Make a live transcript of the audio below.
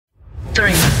3,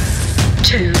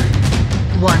 2,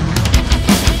 1.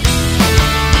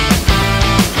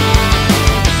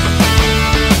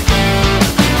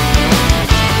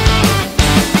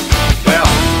 Well,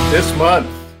 this month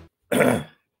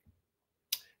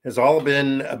has all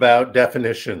been about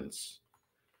definitions.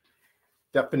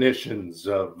 Definitions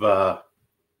of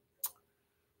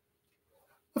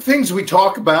things we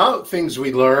talk about, things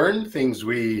we learn, things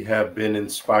we have been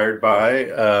inspired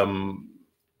by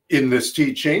in this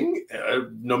teaching,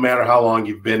 no matter how long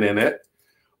you've been in it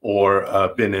or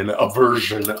been in a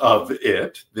version of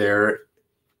it. There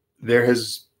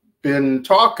has been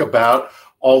talk about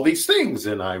all these things,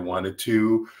 and I wanted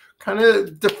to kind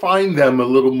of define them a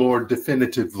little more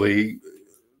definitively,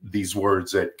 these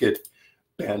words that get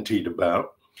bantied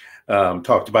about.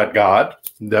 Talked about God,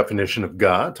 definition of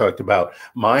God, talked about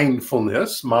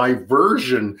mindfulness, my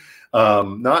version,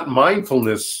 not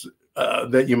mindfulness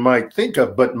that you might think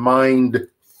of, but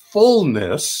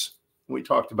mindfulness. We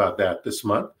talked about that this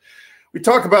month. We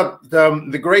talk about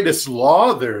the greatest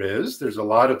law there is. There's a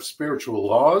lot of spiritual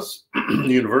laws,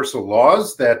 universal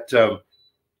laws that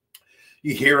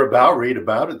you hear about, read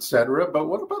about, etc. But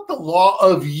what about the law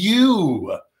of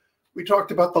you? We talked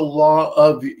about the law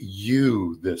of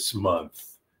you this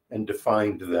month and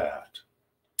defined that.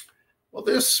 Well,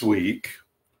 this week,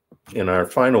 in our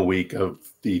final week of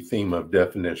the theme of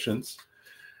definitions,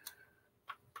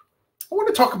 I want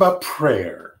to talk about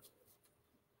prayer.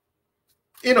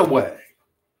 In a way,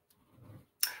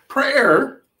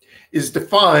 prayer is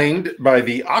defined by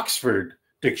the Oxford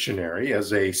Dictionary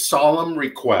as a solemn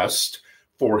request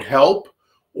for help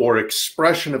or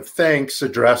expression of thanks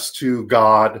addressed to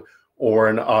God or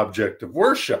an object of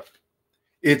worship.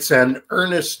 It's an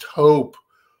earnest hope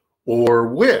or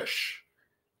wish,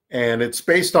 and it's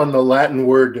based on the Latin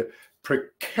word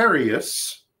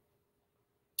precarious,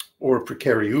 or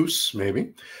precarius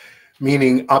maybe,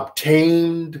 meaning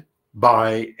obtained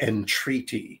by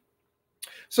entreaty.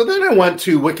 So then I went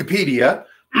to Wikipedia,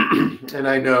 and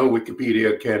I know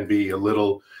Wikipedia can be a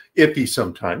little iffy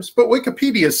sometimes, but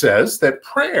Wikipedia says that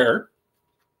prayer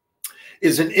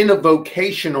is an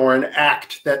invocation or an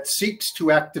act that seeks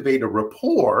to activate a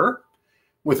rapport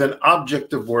with an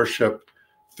object of worship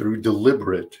through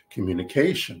deliberate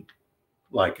communication.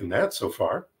 Liking that so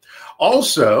far.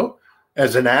 Also,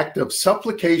 as an act of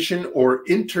supplication or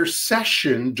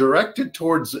intercession directed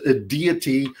towards a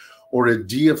deity or a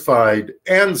deified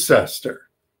ancestor.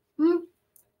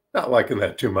 Not liking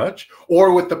that too much.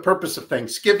 Or with the purpose of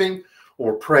thanksgiving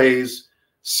or praise,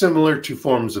 similar to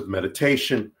forms of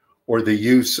meditation or the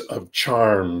use of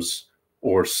charms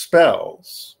or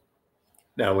spells.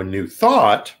 Now, in New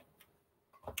Thought,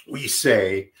 we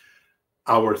say,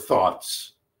 our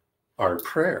thoughts are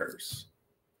prayers.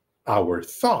 Our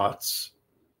thoughts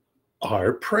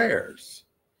are prayers,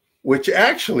 which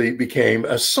actually became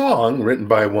a song written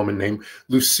by a woman named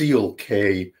Lucille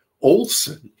K.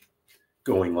 Olson,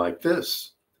 going like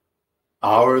this.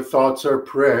 Our thoughts are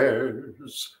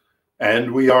prayers, and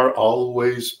we are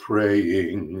always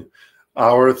praying.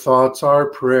 Our thoughts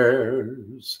are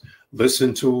prayers.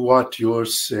 Listen to what you're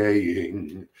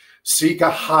saying. Seek a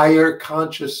higher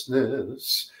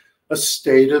consciousness, a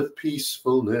state of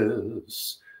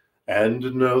peacefulness,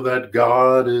 and know that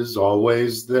God is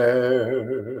always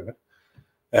there.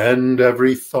 And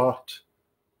every thought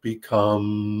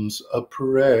becomes a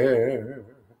prayer.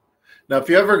 Now, if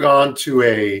you've ever gone to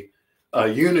a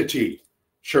Unity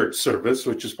church service,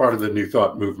 which is part of the New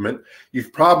Thought movement,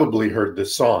 you've probably heard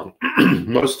this song.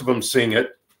 Most of them sing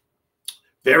it.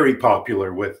 Very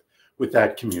popular with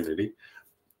that community.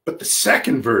 But the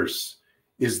second verse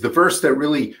is the verse that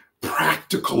really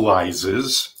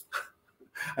practicalizes,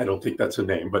 I don't think that's a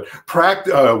name, but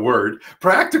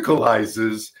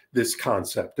practicalizes this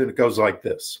concept. And it goes like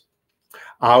this.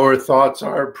 Our thoughts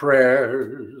are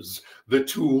prayers, the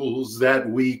tools that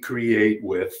we create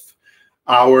with.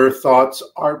 Our thoughts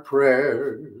are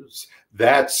prayers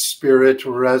that spirit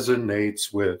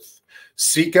resonates with.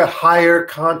 Seek a higher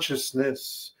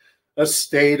consciousness, a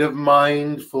state of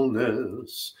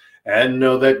mindfulness, and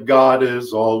know that God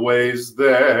is always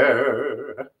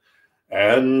there.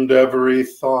 And every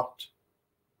thought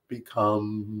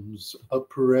becomes a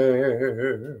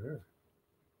prayer.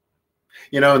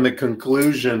 You know, in the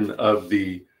conclusion of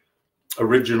the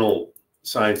original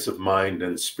Science of Mind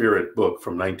and Spirit book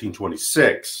from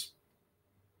 1926,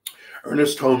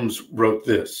 Ernest Holmes wrote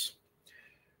this.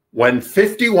 When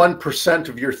 51%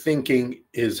 of your thinking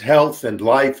is health and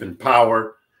life and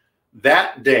power,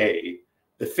 that day,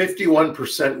 the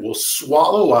 51% will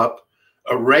swallow up,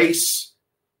 erase,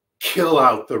 kill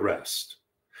out the rest.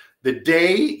 The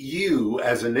day you,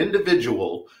 as an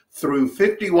individual, through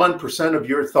 51% of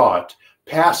your thought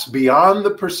pass beyond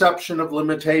the perception of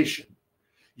limitation,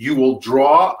 you will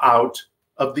draw out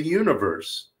of the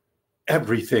universe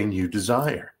everything you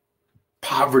desire.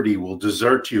 Poverty will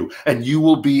desert you, and you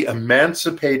will be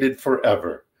emancipated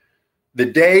forever. The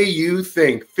day you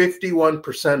think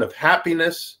 51% of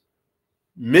happiness,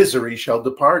 misery shall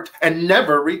depart and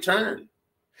never return.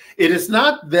 Is it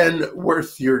not then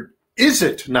worth your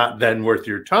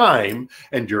time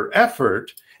and your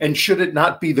effort? And should it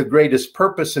not be the greatest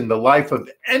purpose in the life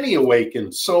of any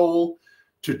awakened soul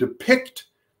to depict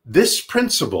this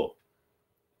principle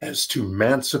as to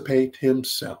emancipate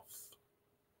himself?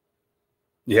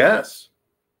 Yes,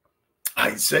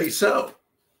 I say so.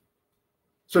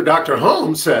 So Dr.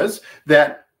 Holmes says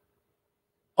that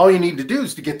all you need to do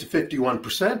is to get to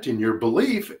 51% in your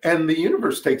belief, and the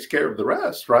universe takes care of the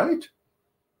rest, right?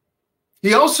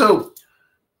 He also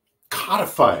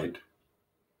codified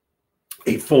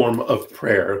a form of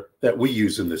prayer that we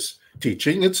use in this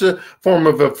teaching. It's a form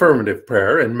of affirmative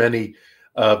prayer, and many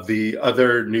of the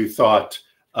other New Thought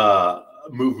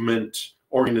movement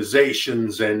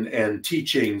organizations and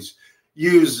teachings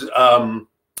use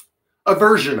a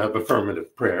version of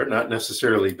affirmative prayer, not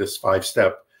necessarily this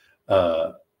 5-step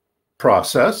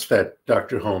process that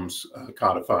Dr. Holmes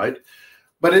codified,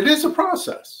 but it is a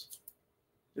process.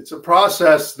 It's a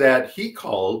process that he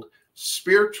called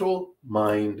spiritual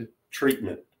mind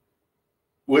treatment,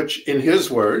 which in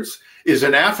his words is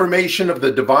an affirmation of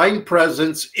the divine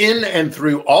presence in and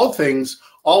through all things,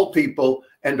 all people,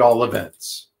 and all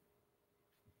events.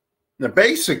 Now,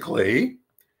 basically,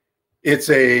 it's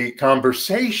a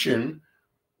conversation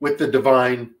with the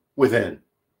divine within.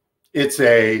 It's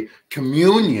a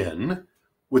communion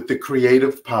with the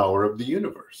creative power of the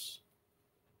universe.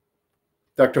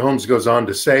 Dr. Holmes goes on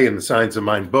to say in the Signs of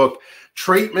Mind book,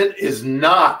 treatment is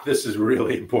not, this is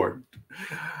really important,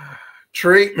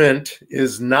 treatment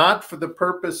is not for the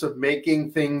purpose of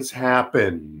making things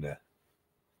happen.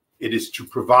 It is to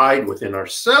provide within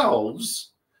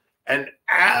ourselves an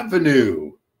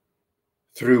avenue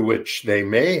through which they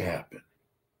may happen.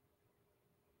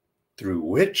 Through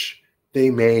which they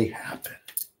may happen.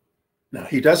 Now,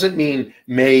 he doesn't mean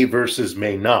may versus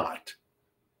may not,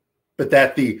 but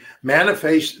that the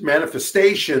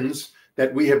manifestations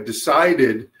that we have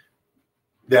decided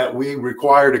that we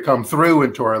require to come through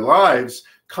into our lives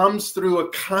comes through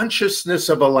a consciousness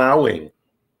of allowing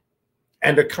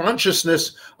and a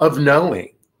consciousness of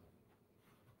knowing.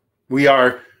 We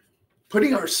are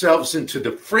putting ourselves into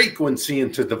the frequency,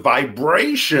 into the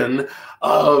vibration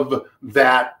of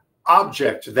that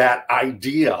object, that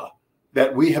idea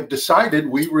that we have decided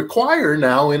we require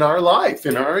now in our life,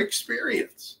 in our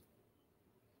experience.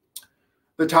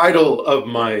 The title of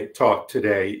my talk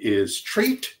today is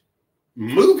Treat,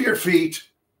 Move Your Feet,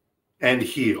 and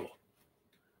Heal.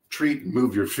 Treat,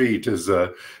 move your feet is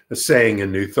a saying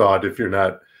in New Thought, if you're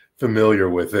not familiar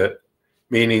with it,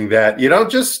 meaning that you don't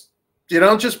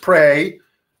just pray,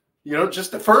 you don't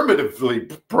just affirmatively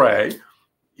pray,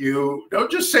 you don't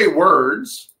just say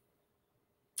words,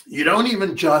 you don't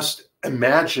even just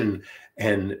imagine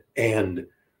and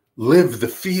live the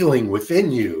feeling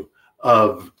within you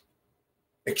of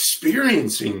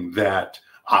experiencing that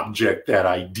object, that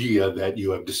idea that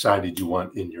you have decided you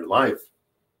want in your life.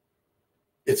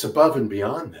 It's above and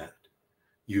beyond that.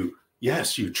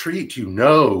 Yes, you treat, you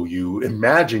know, you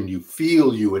imagine, you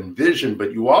feel, you envision,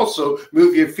 but you also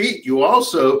move your feet. You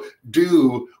also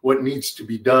do what needs to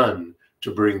be done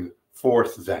to bring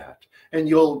forth that. And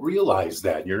you'll realize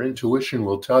that. Your intuition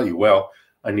will tell you, well,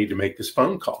 I need to make this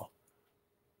phone call.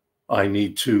 I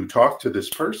need to talk to this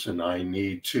person. I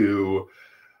need to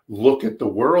look at the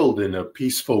world in a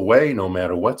peaceful way, no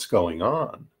matter what's going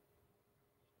on.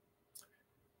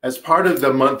 As part of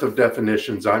the month of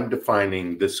definitions, I'm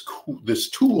defining this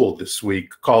tool this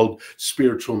week called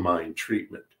spiritual mind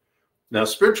treatment. Now,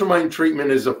 spiritual mind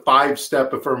treatment is a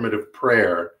 5-step affirmative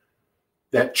prayer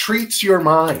that treats your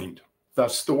mind.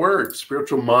 Thus the word,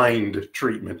 spiritual mind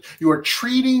treatment. You are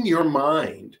treating your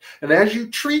mind. And as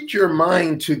you treat your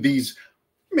mind to these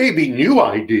maybe new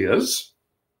ideas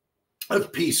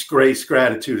of peace, grace,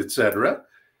 gratitude, etc.,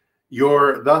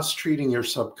 you're thus treating your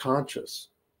subconscious.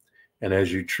 And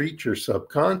as you treat your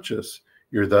subconscious,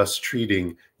 you're thus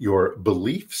treating your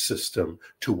belief system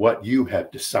to what you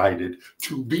have decided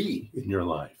to be in your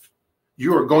life.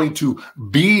 You are going to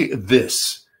be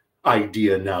this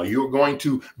idea now. You're going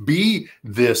to be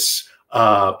this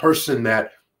person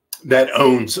that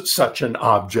owns such an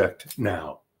object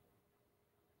now.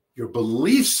 Your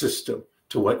belief system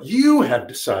to what you have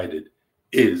decided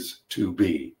is to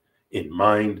be in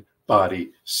mind,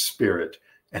 body, spirit,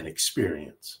 and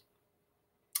experience.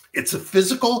 It's a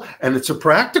physical and it's a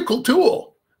practical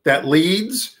tool that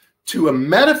leads to a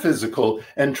metaphysical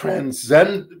and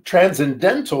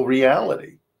transcendental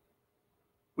reality,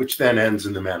 which then ends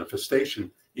in the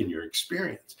manifestation in your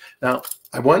experience. Now,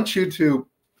 I want you to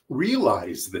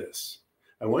realize this.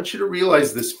 I want you to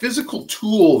realize this physical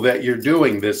tool that you're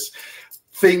doing, this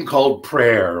thing called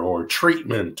prayer or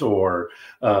treatment or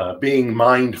being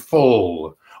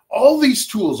mindful. All these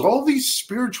tools, all these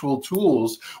spiritual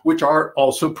tools, which are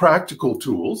also practical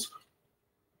tools,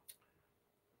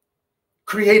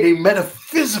 create a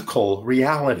metaphysical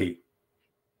reality,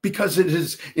 because it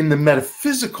is in the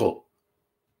metaphysical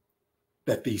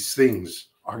that these things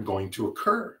are going to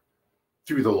occur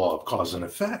through the law of cause and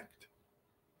effect.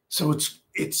 So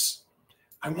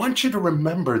I want you to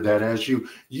remember that as you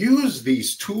use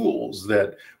these tools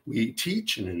that we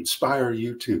teach and inspire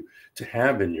you to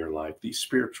have in your life, these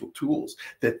spiritual tools,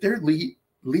 that they're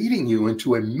leading you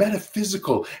into a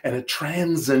metaphysical and a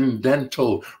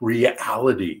transcendental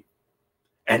reality.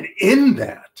 And in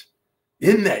that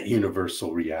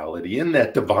universal reality, in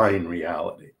that divine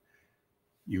reality,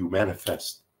 you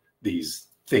manifest these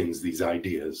things, these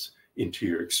ideas into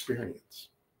your experience.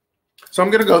 So I'm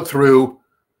going to go through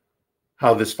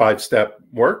how this 5-step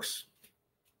works.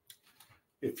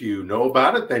 If you know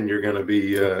about it, then you're going to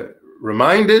be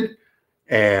reminded.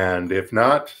 And if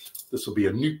not, this will be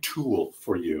a new tool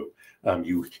for you.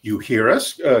 You hear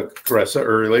us, Caressa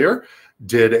earlier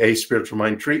did a spiritual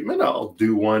mind treatment. I'll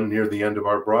do one near the end of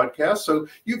our broadcast. So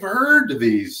you've heard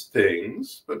these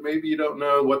things, but maybe you don't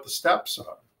know what the steps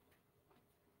are.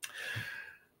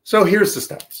 So here's the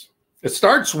steps. It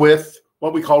starts with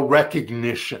what we call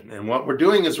recognition. And what we're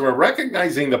doing is we're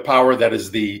recognizing the power that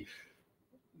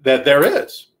there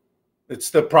is. It's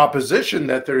the proposition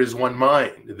that there is one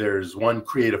mind. There's one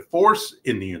creative force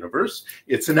in the universe.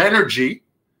 It's an energy.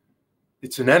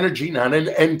 It's an energy, not an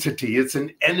entity. It's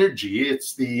an energy.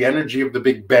 It's the energy of the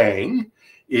Big Bang.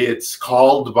 It's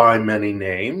called by many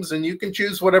names, and you can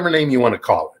choose whatever name you want to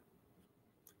call it.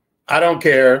 I don't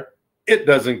care. It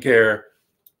doesn't care.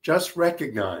 Just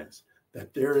recognize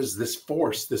that there is this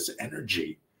force, this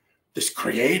energy, this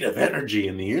creative energy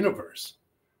in the universe.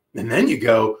 And then you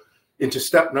go into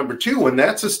step number 2. When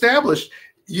that's established,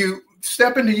 you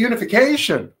step into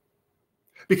unification.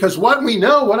 Because what we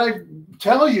know, what I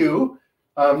tell you,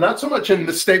 not so much in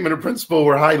the statement of principle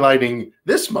we're highlighting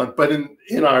this month, but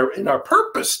in our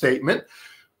purpose statement,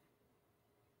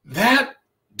 that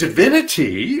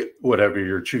divinity, whatever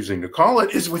you're choosing to call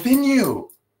it, is within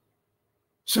you.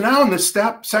 So now in the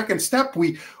second step,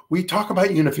 we talk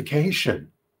about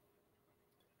unification.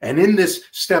 And in this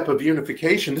step of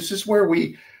unification, this is where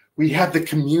we have the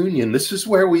communion. This is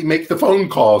where we make the phone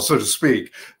call, so to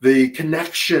speak, the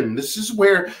connection. This is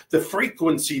where the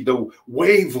frequency, the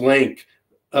wavelength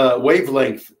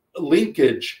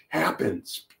linkage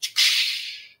happens.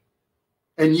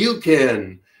 And you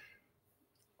can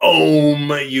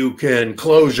you can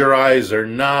close your eyes or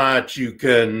not. You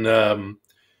can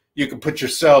put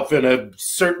yourself in a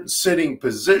certain sitting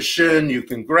position. You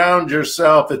can ground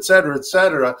yourself, etc.,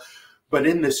 etc. But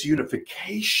in this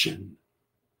unification,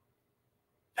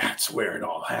 that's where it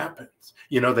all happens.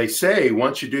 You know, they say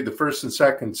once you do the first and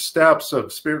second steps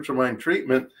of spiritual mind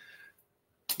treatment,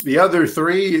 the other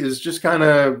 3 is just kind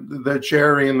of the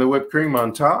cherry and the whipped cream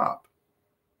on top.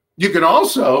 You can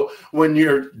also, when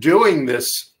you're doing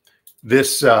this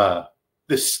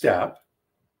step,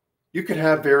 you could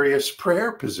have various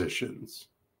prayer positions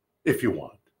if you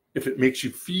want. If it makes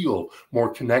you feel more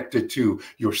connected to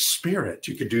your spirit,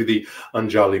 you could do the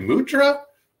Anjali Mudra,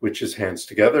 which is hands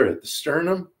together at the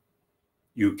sternum.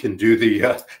 You can do the,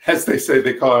 as they say,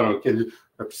 they call it, can you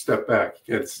have to step back?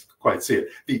 You can't quite see it.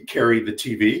 The carry the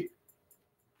TV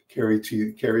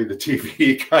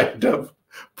kind of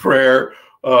prayer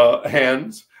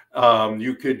hands.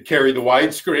 You could carry the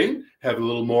widescreen, have a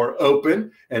little more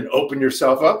open, and open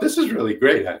yourself up. This is really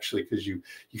great, actually, because you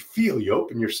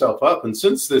open yourself up. And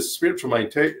since this spiritual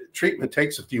mind treatment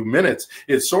takes a few minutes,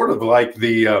 it's sort of like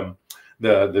the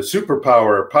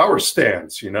superpower power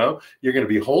stance. You know, you're going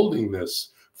to be holding this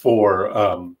for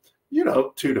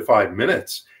 2 to 5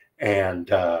 minutes, and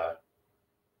the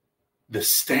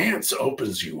stance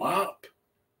opens you up.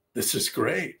 This is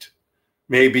great.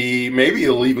 Maybe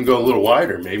you'll even go a little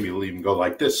wider. Maybe you'll even go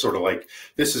like this, sort of like,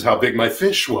 this is how big my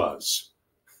fish was,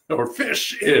 or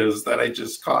fish is that I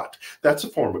just caught. That's a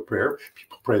form of prayer.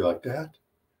 People pray like that.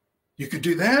 You could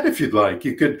do that if you'd like.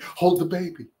 You could hold the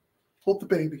baby. Hold the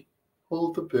baby.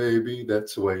 Hold the baby.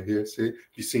 That's the way here. See,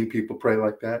 you seen people pray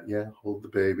like that? Yeah, hold the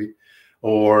baby.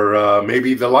 Or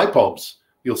maybe the light bulbs.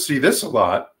 You'll see this a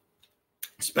lot.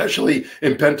 especially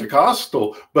in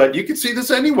Pentecostal, but you can see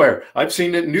this anywhere. I've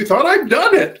seen it in New Thought. I've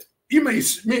done it. You may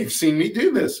have seen me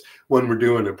do this when we're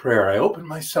doing a prayer. I open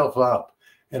myself up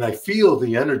and I feel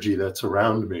the energy that's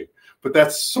around me. But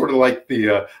that's sort of like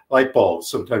the light bulb.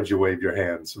 Sometimes you wave your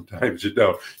hand, sometimes you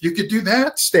don't. You could do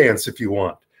that stance if you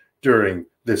want during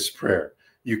this prayer.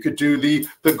 You could do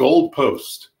the gold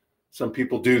post. Some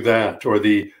people do that, or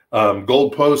the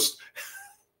gold post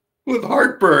with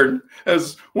heartburn,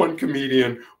 as one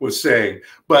comedian was saying.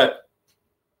 But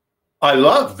I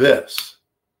love this.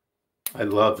 I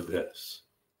love this.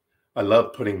 I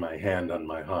love putting my hand on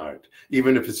my heart,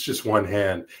 even if it's just one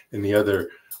hand and the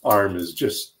other arm is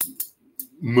just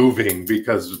moving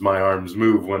because my arms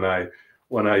move when I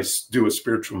do a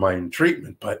spiritual mind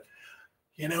treatment. But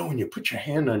you know, when you put your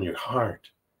hand on your heart,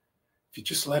 if you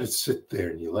just let it sit there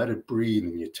and you let it breathe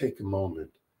and you take a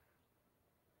moment,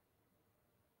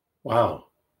 wow,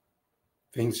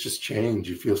 things just change.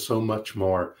 You feel so much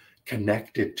more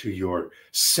connected to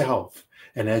yourself.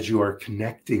 And as you are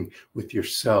connecting with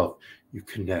yourself, you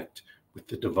connect with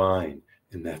the divine.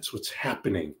 And that's what's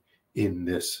happening in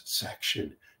this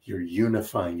section. You're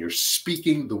unifying. You're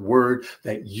speaking the word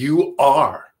that you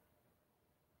are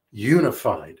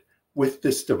unified with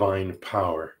this divine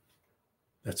power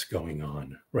that's going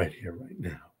on right here, right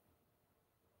now.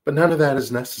 But none of that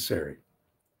is necessary.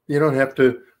 You don't have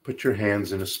to put your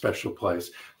hands in a special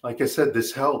place. Like I said,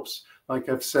 this helps. Like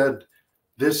I've said,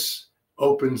 this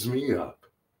opens me up.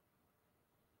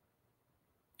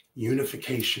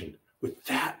 Unification with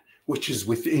that which is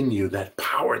within you, that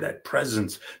power, that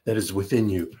presence that is within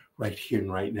you right here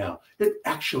and right now. It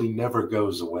actually never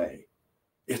goes away.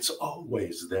 It's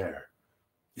always there.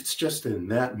 It's just in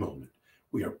that moment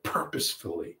we are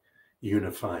purposefully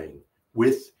unifying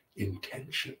with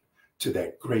intention to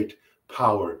that great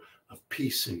power of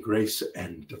peace and grace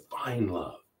and divine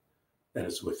love that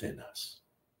is within us.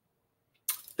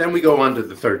 Then we go on to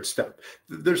the third step.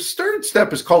 The third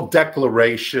step is called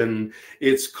declaration.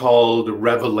 It's called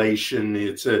revelation.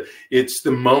 It's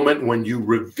the moment when you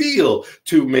reveal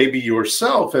to maybe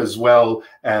yourself as well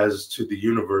as to the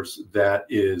universe that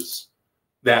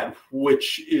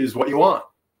which is what you want,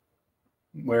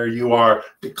 where you are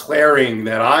declaring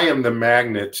that I am the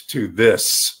magnet to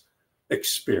this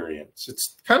experience.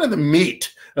 It's kind of the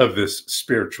meat of this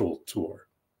spiritual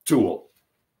tool.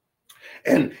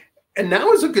 And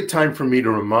now is a good time for me to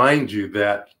remind you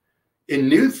that in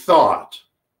New Thought,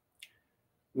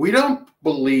 we don't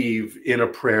believe in a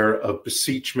prayer of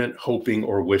beseechment, hoping,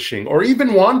 or wishing, or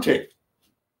even wanting.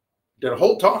 Did a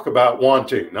whole talk about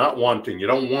wanting, not wanting. You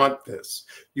don't want this.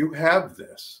 You have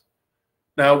this.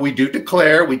 Now, we do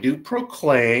declare, we do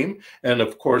proclaim, and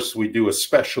of course, we do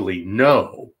especially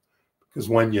know, because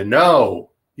when you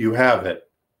know you have it,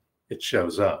 it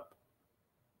shows up.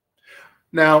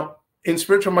 Now, in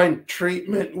spiritual mind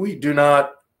treatment, we do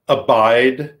not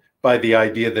abide by the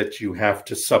idea that you have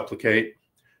to supplicate,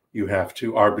 you have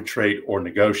to arbitrate or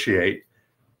negotiate.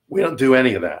 We don't do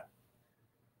any of that.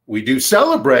 We do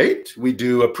celebrate, we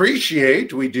do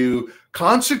appreciate, we do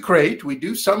consecrate, we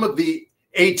do some of the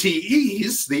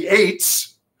ATEs, the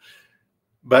eights,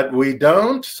 but we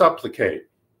don't supplicate.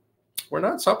 We're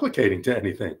not supplicating to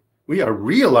anything. We are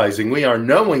realizing, we are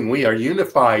knowing, we are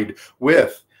unified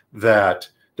with that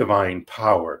divine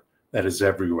power that is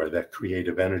everywhere, that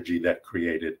creative energy that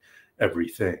created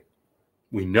everything.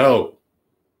 We know,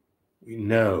 we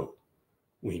know,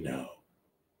 we know.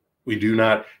 We do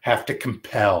not have to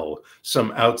compel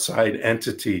some outside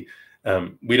entity.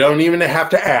 We don't even have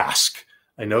to ask.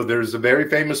 I know there's a very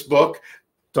famous book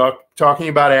talking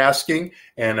about asking,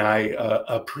 and I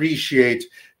appreciate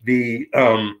the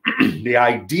the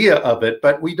idea of it,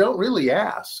 but we don't really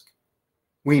ask.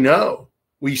 We know,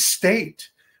 we state,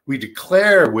 we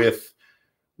declare with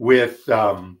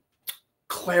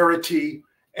clarity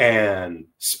and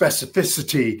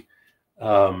specificity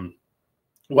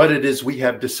what it is we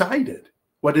have decided,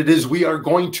 what it is we are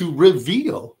going to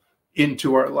reveal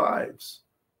into our lives.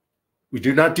 We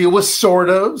do not deal with sort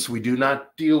ofs. We do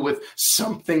not deal with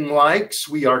something likes.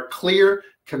 We are clear,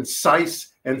 concise,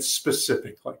 and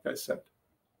specific, like I said.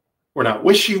 We're not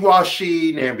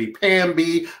wishy-washy,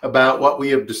 namby-pamby about what we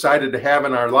have decided to have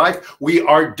in our life. We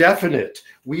are definite.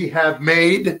 We have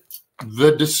made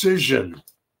the decision,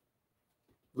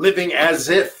 living as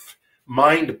if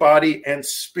mind, body, and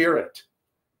spirit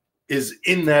is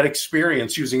in that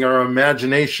experience, using our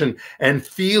imagination and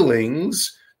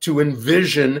feelings to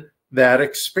envision that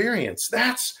experience.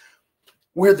 That's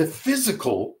where the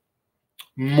physical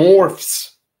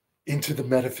morphs into the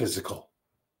metaphysical.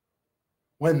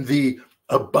 When the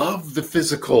above the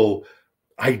physical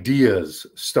ideas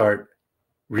start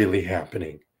really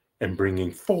happening and bringing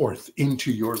forth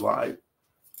into your life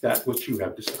that which you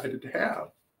have decided to have.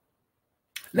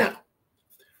 Now,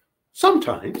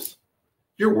 sometimes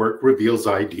your work reveals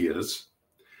ideas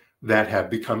that have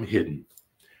become hidden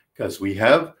because we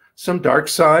have some dark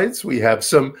sides, we have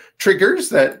some triggers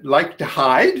that like to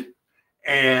hide,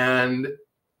 and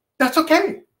that's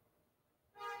okay.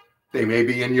 They may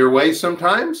be in your way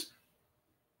sometimes.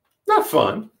 Not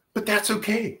fun, but that's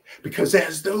okay, because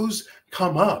as those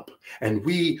come up and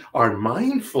we are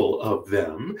mindful of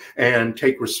them and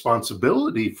take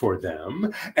responsibility for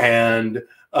them and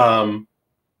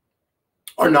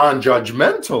are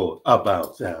non-judgmental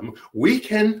about them, we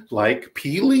can, like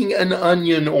peeling an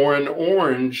onion or an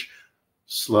orange,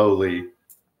 slowly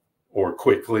or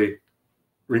quickly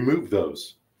remove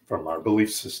those from our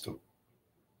belief system.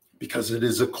 Because it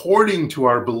is according to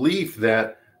our belief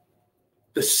that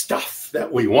the stuff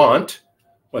that we want,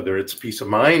 whether it's peace of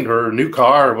mind or a new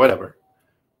car or whatever,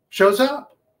 shows up.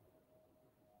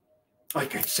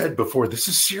 Like I said before, this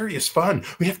is serious fun.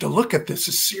 We have to look at this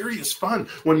as serious fun.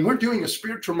 When we're doing a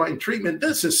spiritual mind treatment,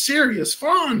 this is serious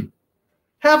fun.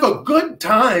 Have a good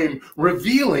time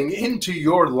revealing into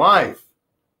your life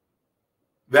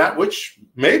that which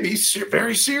may be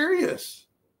very serious.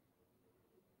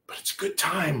 But it's a good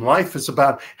time. Life is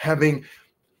about having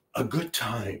a good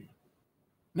time.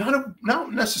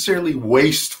 Not necessarily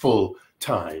wasteful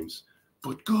times,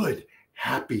 but good,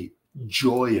 happy,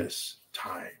 joyous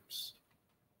times.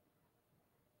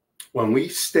 When we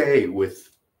stay with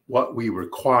what we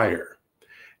require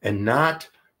and not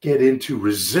get into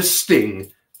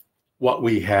resisting what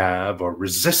we have or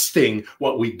resisting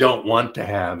what we don't want to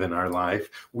have in our life,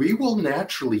 we will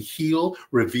naturally heal,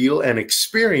 reveal, and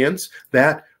experience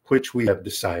that which we have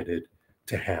decided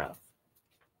to have.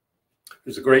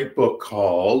 There's a great book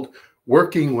called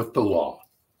Working with the Law,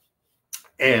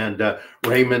 and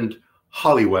Raymond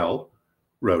Hollywell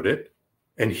wrote it,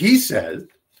 and he said,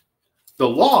 the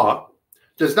law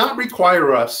does not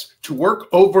require us to work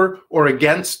over or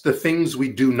against the things we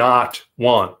do not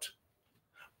want,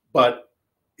 but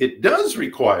it does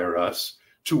require us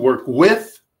to work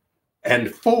with and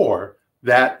for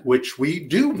that which we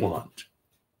do want.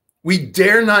 We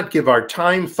dare not give our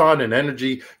time, thought, and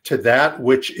energy to that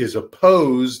which is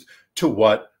opposed to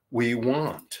what we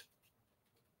want.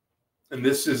 And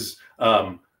this is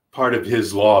part of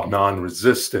his law of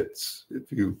non-resistance,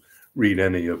 if you read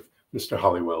any of Mr.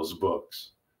 Hollywell's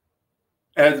books.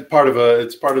 And it's part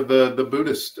of the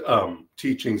Buddhist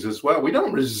teachings as well. We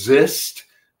don't resist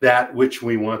that which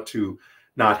we want to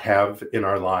not have in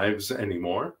our lives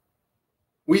anymore.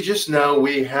 We just know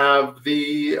we have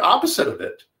the opposite of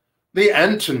it, the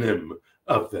antonym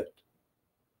of it.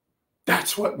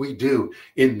 That's what we do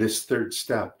in this third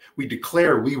step. We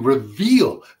declare, we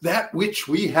reveal that which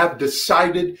we have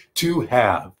decided to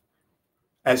have,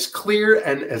 as clear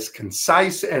and as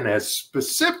concise and as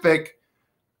specific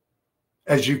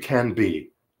as you can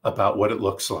be about what it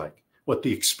looks like, what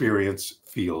the experience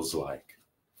feels like.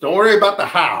 Don't worry about the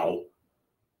how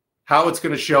it's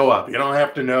going to show up. You don't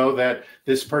have to know that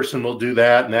this person will do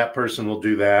that and that person will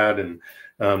do that, and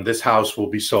this house will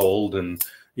be sold, and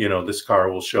this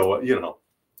car will show up.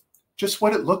 Just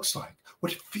what it looks like,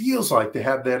 what it feels like to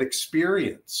have that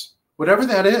experience, whatever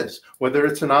that is, whether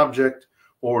it's an object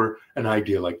or an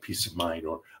idea like peace of mind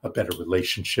or a better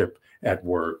relationship at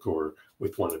work or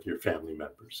with one of your family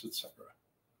members, etc.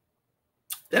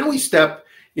 Then we step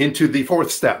into the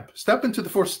fourth step. Step into the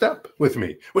fourth step with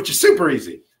me, which is super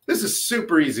easy. This is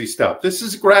super easy stuff. This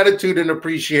is gratitude and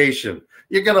appreciation.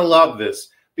 You're going to love this,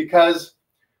 because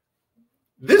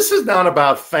this is not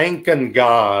about thanking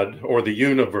God or the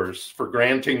universe for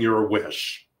granting your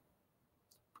wish.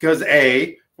 Because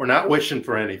A, we're not wishing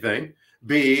for anything.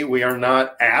 B, we are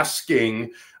not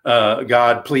asking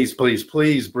God, please, please,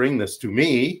 please bring this to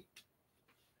me.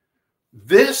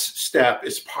 This step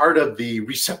is part of the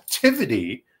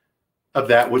receptivity of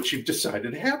that which you've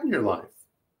decided to have in your life.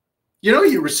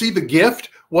 You receive a gift.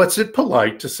 What's it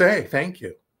polite to say? Thank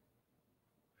you.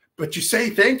 But you say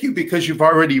thank you because you've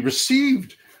already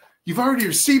received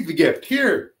the gift.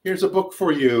 Here's a book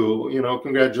for you.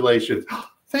 Congratulations.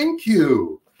 Thank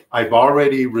you. I've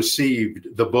already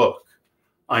received the book.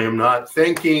 I am not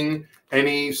thanking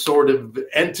any sort of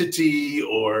entity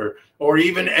or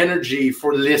even energy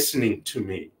for listening to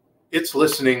me. It's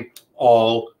listening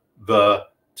all the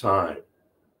time.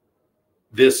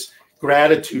 This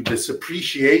gratitude, this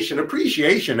appreciation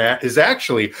is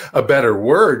actually a better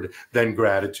word than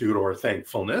gratitude or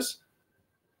thankfulness.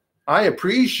 I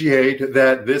appreciate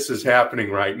that this is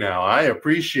happening right now. I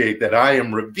appreciate that I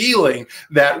am revealing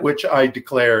that which I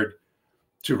declared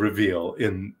to reveal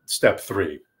in step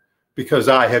 3, because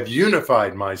I have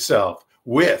unified myself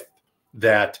with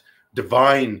that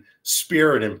divine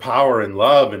spirit and power and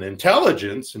love and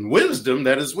intelligence and wisdom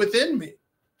that is within me.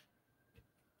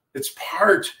 It's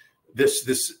part,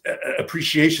 this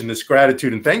appreciation, this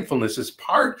gratitude and thankfulness is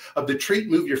part of the treat,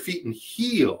 move your feet and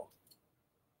heal,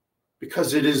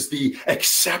 because it is the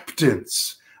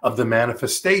acceptance of the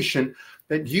manifestation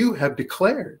that you have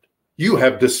declared, you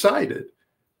have decided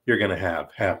you're going to have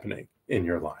happening in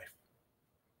your life.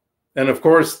 And of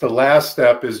course, the last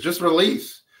step is just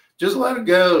release. Just let it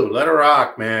go. Let it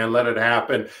rock, man. Let it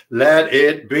happen. Let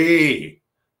it be.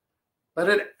 Let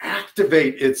it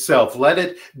activate itself. Let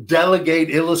it delegate,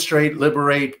 illustrate,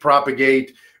 liberate,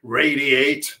 propagate,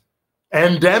 radiate,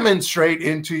 and demonstrate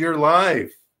into your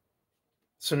life.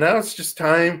 So now it's just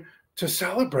time to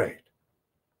celebrate.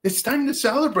 It's time to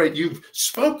celebrate. You've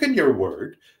spoken your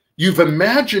word. You've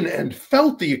imagined and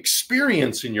felt the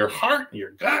experience in your heart, in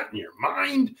your gut, in your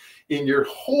mind, in your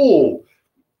whole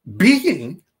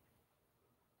being.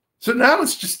 So now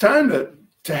it's just time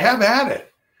to have at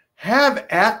it. Have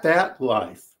at that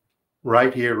life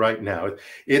right here, right now.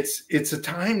 It's a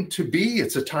time to be.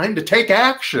 It's a time to take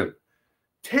action.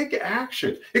 Take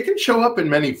action. It can show up in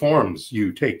many forms,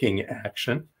 you taking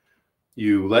action.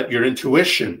 You let your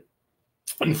intuition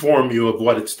inform you of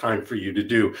what it's time for you to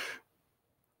do.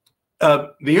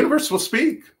 The universe will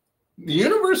speak. The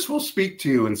universe will speak to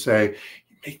you and say,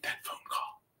 make that phone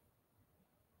call.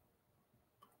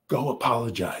 Go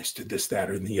apologize to this, that,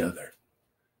 or the other.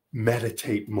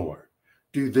 Meditate more.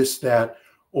 Do this, that,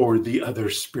 or the other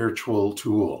spiritual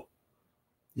tool.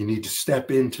 You need to step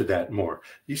into that more.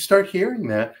 You start hearing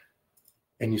that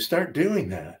and you start doing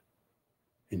that.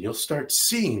 And you'll start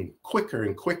seeing quicker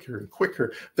and quicker and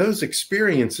quicker those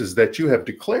experiences that you have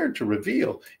declared to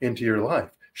reveal into your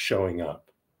life showing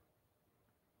up.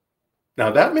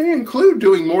 Now, that may include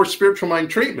doing more spiritual mind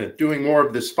treatment, doing more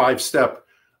of this 5-step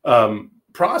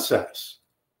process.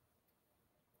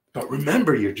 But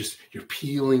remember, you're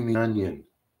peeling the onion.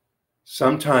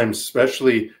 Sometimes,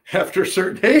 especially after a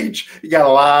certain age, you got a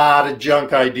lot of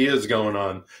junk ideas going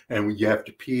on, and you have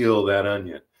to peel that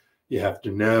onion. You have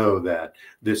to know that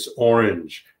this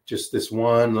orange, just this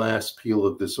one last peel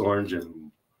of this orange,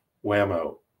 and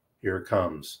whammo, here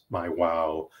comes my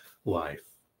wow life.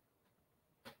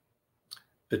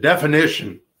 The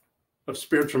definition of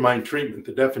spiritual mind treatment,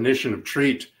 the definition of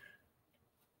treat,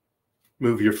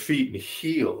 move your feet and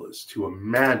heal, is to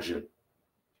imagine,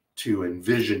 to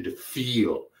envision, to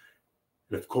feel,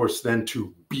 and of course then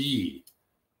to be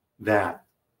that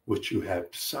which you have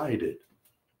decided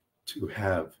to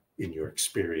have in your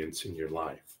experience in your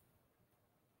life.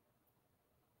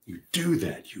 You do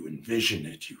that, you envision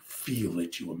it, you feel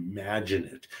it, you imagine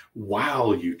it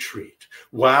while you treat,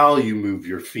 while you move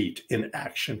your feet in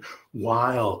action,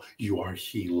 while you are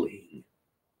healing.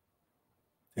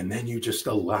 And then you just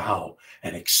allow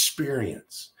and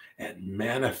experience and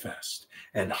manifest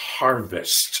and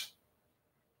harvest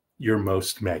your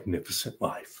most magnificent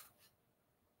life.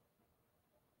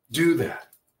 Do that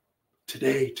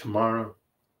today, tomorrow,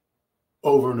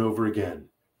 over and over again.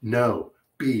 Know,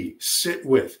 be, sit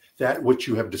with that which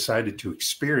you have decided to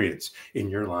experience in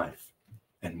your life,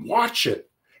 and watch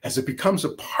it as it becomes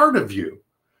a part of you,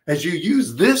 as you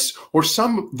use this or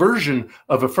some version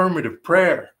of affirmative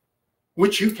prayer,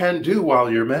 which you can do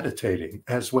while you're meditating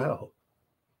as well.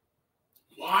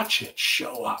 Watch it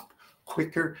show up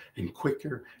quicker and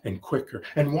quicker and quicker.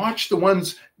 And watch the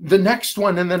next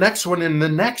one and the next one and the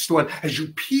next one, as you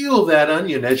peel that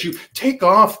onion, as you take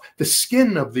off the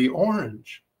skin of the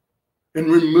orange and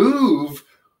remove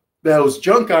those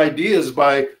junk ideas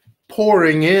by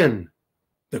pouring in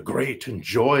the great and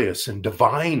joyous and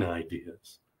divine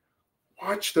ideas.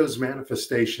 Watch those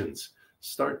manifestations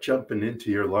start jumping into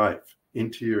your life,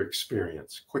 into your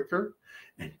experience, quicker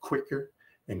and quicker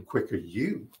and quicker.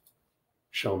 You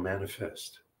shall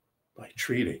manifest by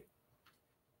treating,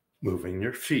 moving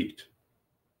your feet,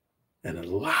 and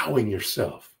allowing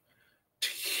yourself to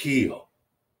heal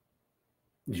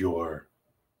your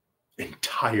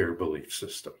entire belief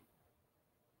system.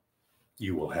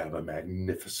 You will have a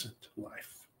magnificent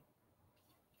life.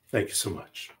 Thank you so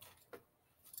much.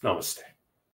 Namaste.